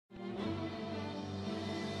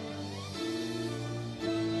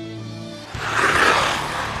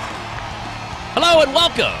Hello and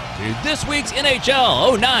welcome to this week's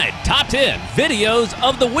NHL 09 Top 10 Videos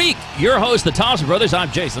of the Week. Your host, the Thompson Brothers. I'm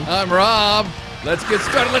Jason. I'm Rob. Let's get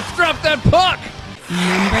started. Let's drop that puck.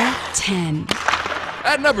 Number 10.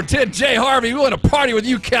 At number 10, Jay Harvey. We want to party with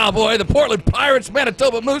you, cowboy. The Portland Pirates,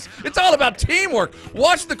 Manitoba Moose. It's all about teamwork.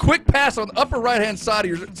 Watch the quick pass on the upper right-hand side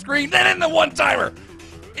of your screen, then in the one-timer.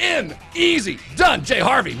 In. Easy. Done. Jay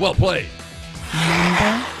Harvey. Well played.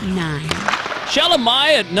 Number 9.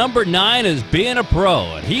 Shalomai at number 9 is being a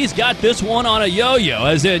pro, and he's got this one on a yo-yo,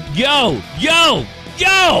 as in yo, yo,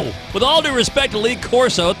 yo! With all due respect to Lee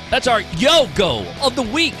Corso, that's our yo-go of the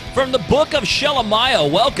week from the book of Shalomai.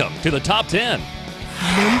 Welcome to the top 10.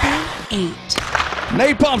 Number 8.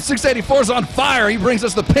 Napalm 684 is on fire. He brings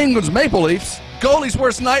us the Penguins Maple Leafs. Goalie's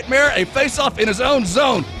worst nightmare, a face-off in his own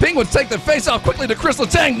zone. Penguins take the face-off quickly to Chris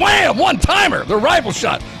Letang. Wham! One-timer. The rival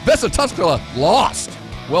shot. Vesa Tuskala lost.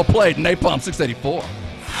 Well played, Napalm 684.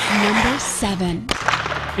 Number 7.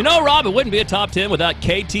 You know, Rob, it wouldn't be a top 10 without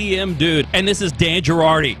KTM Dude, and this is Dan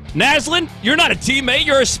Girardi. Naslin, you're not a teammate,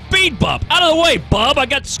 you're a speed bump. Out of the way, bub, I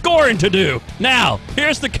got scoring to do. Now,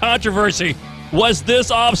 here's the controversy. Was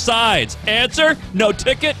this offsides? Answer, no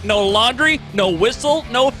ticket, no laundry, no whistle,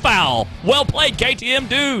 no foul. Well played, KTM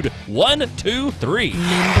Dude. 1, 2, 3.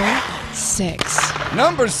 Number 6.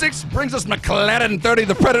 Number 6 brings us McLaren 30,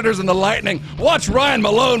 the Predators and the Lightning. Watch Ryan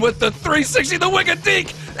Malone with the 360, the Wicked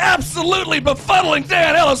Deke. Absolutely befuddling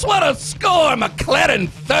Dan Ellis. What a score. McLaren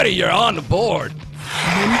 30, you're on the board.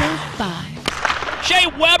 Number 5. Shea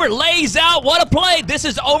Weber lays out. What a play. This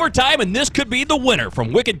is overtime, and this could be the winner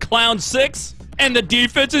from Wicked Clown 6. And the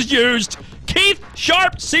defense is used. Keith,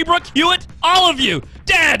 Sharp, Seabrook, Hewitt, all of you,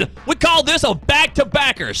 dead. We call this a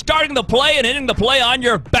back-to-backer. Starting the play and ending the play on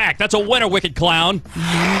your back. That's a winner, Wicked Clown.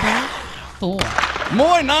 Number 4.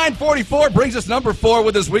 Moy 944 brings us number 4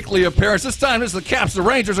 with his weekly appearance. This time it's the Caps, the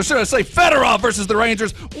Rangers, or should I say Fedorov versus the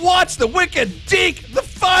Rangers. Watch the Wicked Deke, the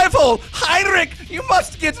 5-hole. Heinrich, you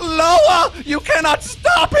must get lower. You cannot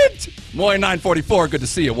stop it. Moy 944, good to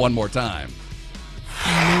see you one more time.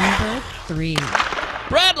 Number 3.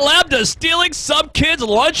 Brad Labda stealing some kid's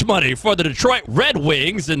lunch money for the Detroit Red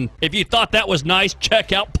Wings, and if you thought that was nice,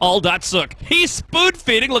 check out Paul Datsyuk. He's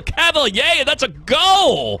spoon-feeding Le Cavalier, and that's a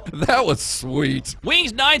goal! That was sweet.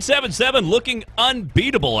 Wings 977 looking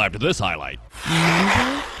unbeatable after this highlight.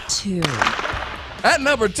 Number 2. At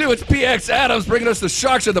number 2, it's PX Adams bringing us the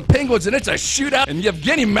Sharks and the Penguins, and it's a shootout. And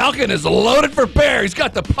Yevgeny Malkin is loaded for bear. He's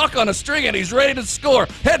got the puck on a string, and he's ready to score.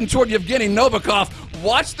 Heading toward Yevgeny Novikov.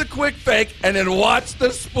 Watch the quick fake, and then watch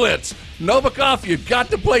the splits. Novikov, you've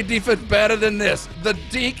got to play defense better than this. The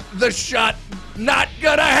deke, the shot, not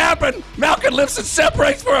gonna happen. Malkin lifts and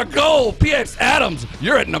separates for a goal. PX Adams,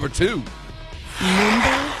 you're at number 2.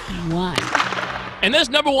 Number 1. And this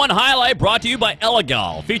number 1 highlight brought to you by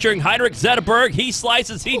Elegal, featuring Heinrich Zetterberg. He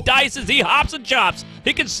slices, he dices, he hops and chops.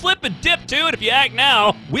 He can slip and dip too, and if you act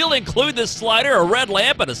now, we'll include this slider, a red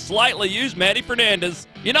lamp, and a slightly used Manny Fernandez.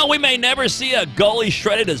 You know, we may never see a goalie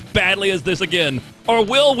shredded as badly as this again. Or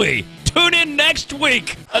will we? Tune in next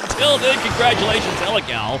week. Until then, congratulations,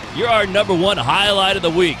 Elegal. You're our number 1 highlight of the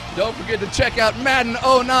week. Don't forget to check out Madden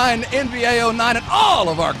 09, NBA 09, and all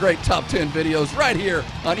of our great top 10 videos right here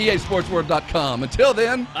on EASportsWorld.com. Until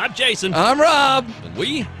then, I'm Jason. I'm Rob. And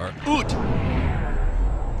we are Oot.